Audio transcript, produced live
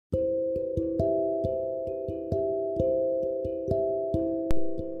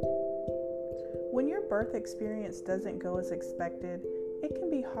birth experience doesn't go as expected, it can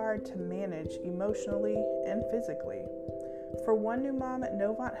be hard to manage emotionally and physically. For one new mom at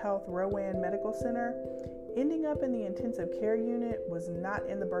Novant Health Rowan Medical Center, ending up in the intensive care unit was not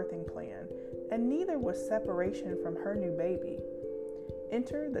in the birthing plan, and neither was separation from her new baby.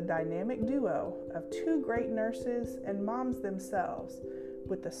 Enter the dynamic duo of two great nurses and moms themselves,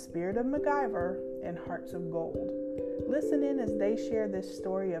 with the spirit of MacGyver and hearts of gold. Listen in as they share this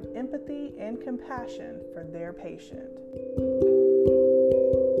story of empathy and compassion for their patient.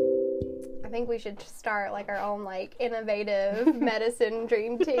 I think we should start like our own innovative medicine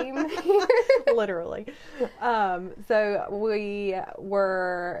dream team. Literally. So we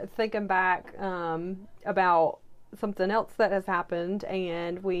were thinking back about something else that has happened,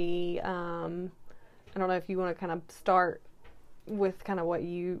 and we I don't know if you want to kind of start with kind of what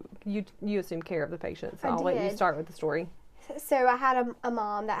you assumed care of the patient, so I'll let you start with the story. So I had a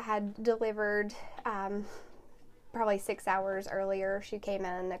mom that had delivered probably 6 hours earlier. She came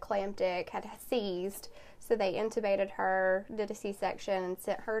in eclamptic, had seized, so they intubated her, did a C-section, and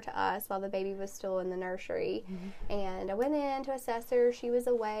sent her to us while the baby was still in the nursery. Mm-hmm. And I went in to assess her. She was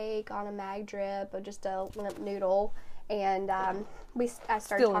awake on a mag drip, just a limp noodle. And I started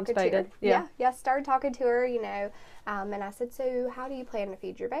still talking intubated. to her. Yeah, started talking to her, and I said, so how do you plan to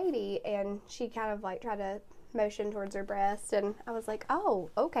feed your baby? And she kind of tried to motion towards her breast, and I was like, oh,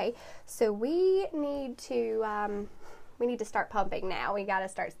 okay, so we need to start pumping now. We got to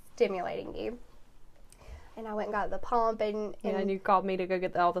start stimulating you. And I went and got the pump, and you called me to go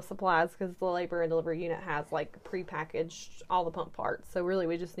get all the supplies, because the labor and delivery unit has pre-packaged all the pump parts, so really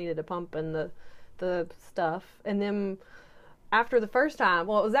we just needed a pump and the stuff. And then after the first time,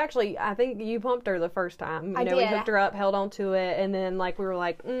 well, it was actually, I think you pumped her the first time. I did. We hooked her up, held on to it, and then we were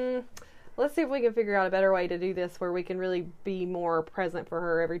like, let's see if we can figure out a better way to do this where we can really be more present for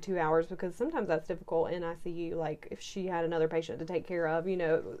her every 2 hours, because sometimes that's difficult in ICU. If she had another patient to take care of,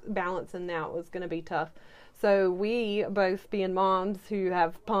 balancing out was going to be tough. So we, both being moms who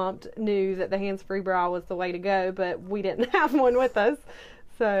have pumped, knew that the hands-free bra was the way to go, but we didn't have one with us.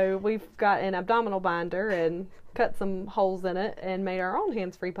 So we've got an abdominal binder and cut some holes in it and made our own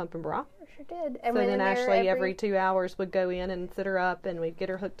hands-free pumping bra. Sure did. And so then Ashley every 2 hours would go in and sit her up, and we'd get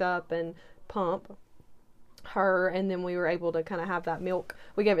her hooked up and pump her, and then we were able to kind of have that milk.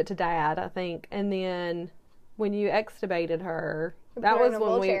 We gave it to Dad, I think, and then when you extubated her, that was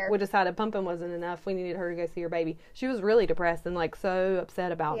when we decided pumping wasn't enough. We needed her to go see her baby. She was really depressed and so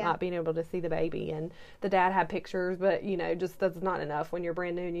upset about not being able to see the baby, and the dad had pictures, but just that's not enough when you're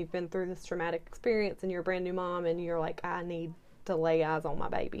brand new and you've been through this traumatic experience and you're a brand new mom and you're like, I need to lay eyes on my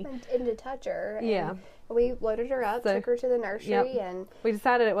baby and to touch her. Yeah. We loaded her up, took her to the nursery, and we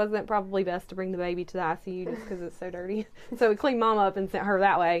decided it wasn't probably best to bring the baby to the ICU just because it's so dirty. So we cleaned Mom up and sent her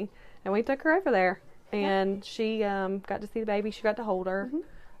that way, and we took her over there, and she got to see the baby. She got to hold her.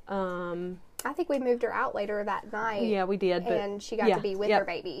 Mm-hmm. I think we moved her out later that night. Yeah, we did. But and she got to be with her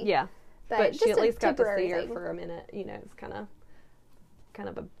baby. Yeah, but she at least got to see her thing. for a minute. It's kind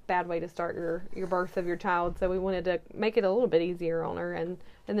of a bad way to start your birth of your child. So we wanted to make it a little bit easier on her, and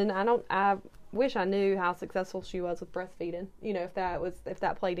then I wish I knew how successful she was with breastfeeding, if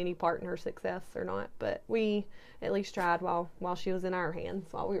that played any part in her success or not, but we at least tried while she was in our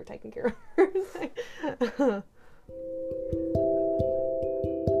hands, while we were taking care of her.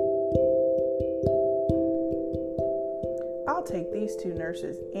 I'll take these two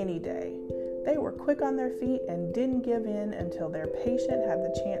nurses any day. They were quick on their feet and didn't give in until their patient had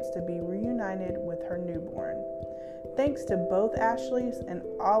the chance to be reunited with her newborn. Thanks to both Ashleys and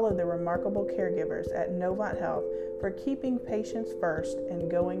all of the remarkable caregivers at Novant Health for keeping patients first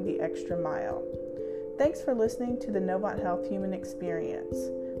and going the extra mile. Thanks for listening to the Novant Health Human Experience.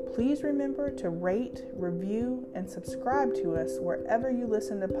 Please remember to rate, review, and subscribe to us wherever you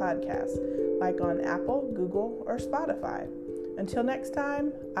listen to podcasts, like on Apple, Google, or Spotify. Until next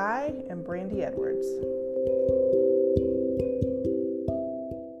time, I am Brandy Edwards.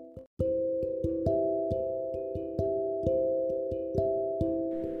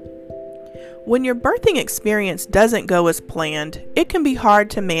 When your birthing experience doesn't go as planned, it can be hard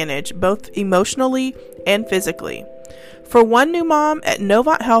to manage both emotionally and physically. For one new mom at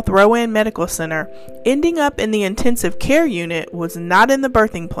Novant Health Rowan Medical Center, ending up in the intensive care unit was not in the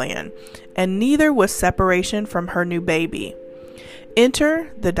birthing plan, and neither was separation from her new baby.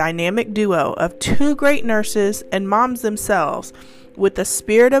 Enter the dynamic duo of two great nurses and moms themselves, with the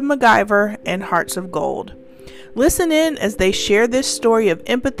spirit of MacGyver and hearts of gold. Listen in as they share this story of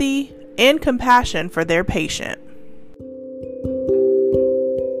empathy and compassion for their patient.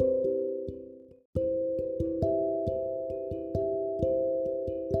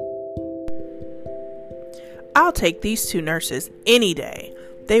 I'll take these two nurses any day.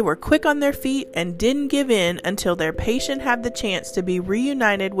 They were quick on their feet and didn't give in until their patient had the chance to be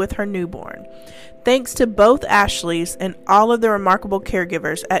reunited with her newborn. Thanks to both Ashleys and all of the remarkable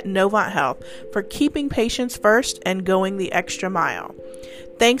caregivers at Novant Health for keeping patients first and going the extra mile.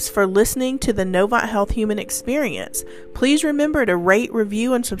 Thanks for listening to the Novant Health Human Experience. Please remember to rate,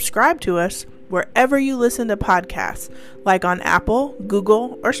 review, and subscribe to us wherever you listen to podcasts, like on Apple,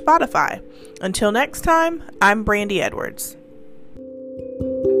 Google, or Spotify. Until next time, I'm Brandy Edwards.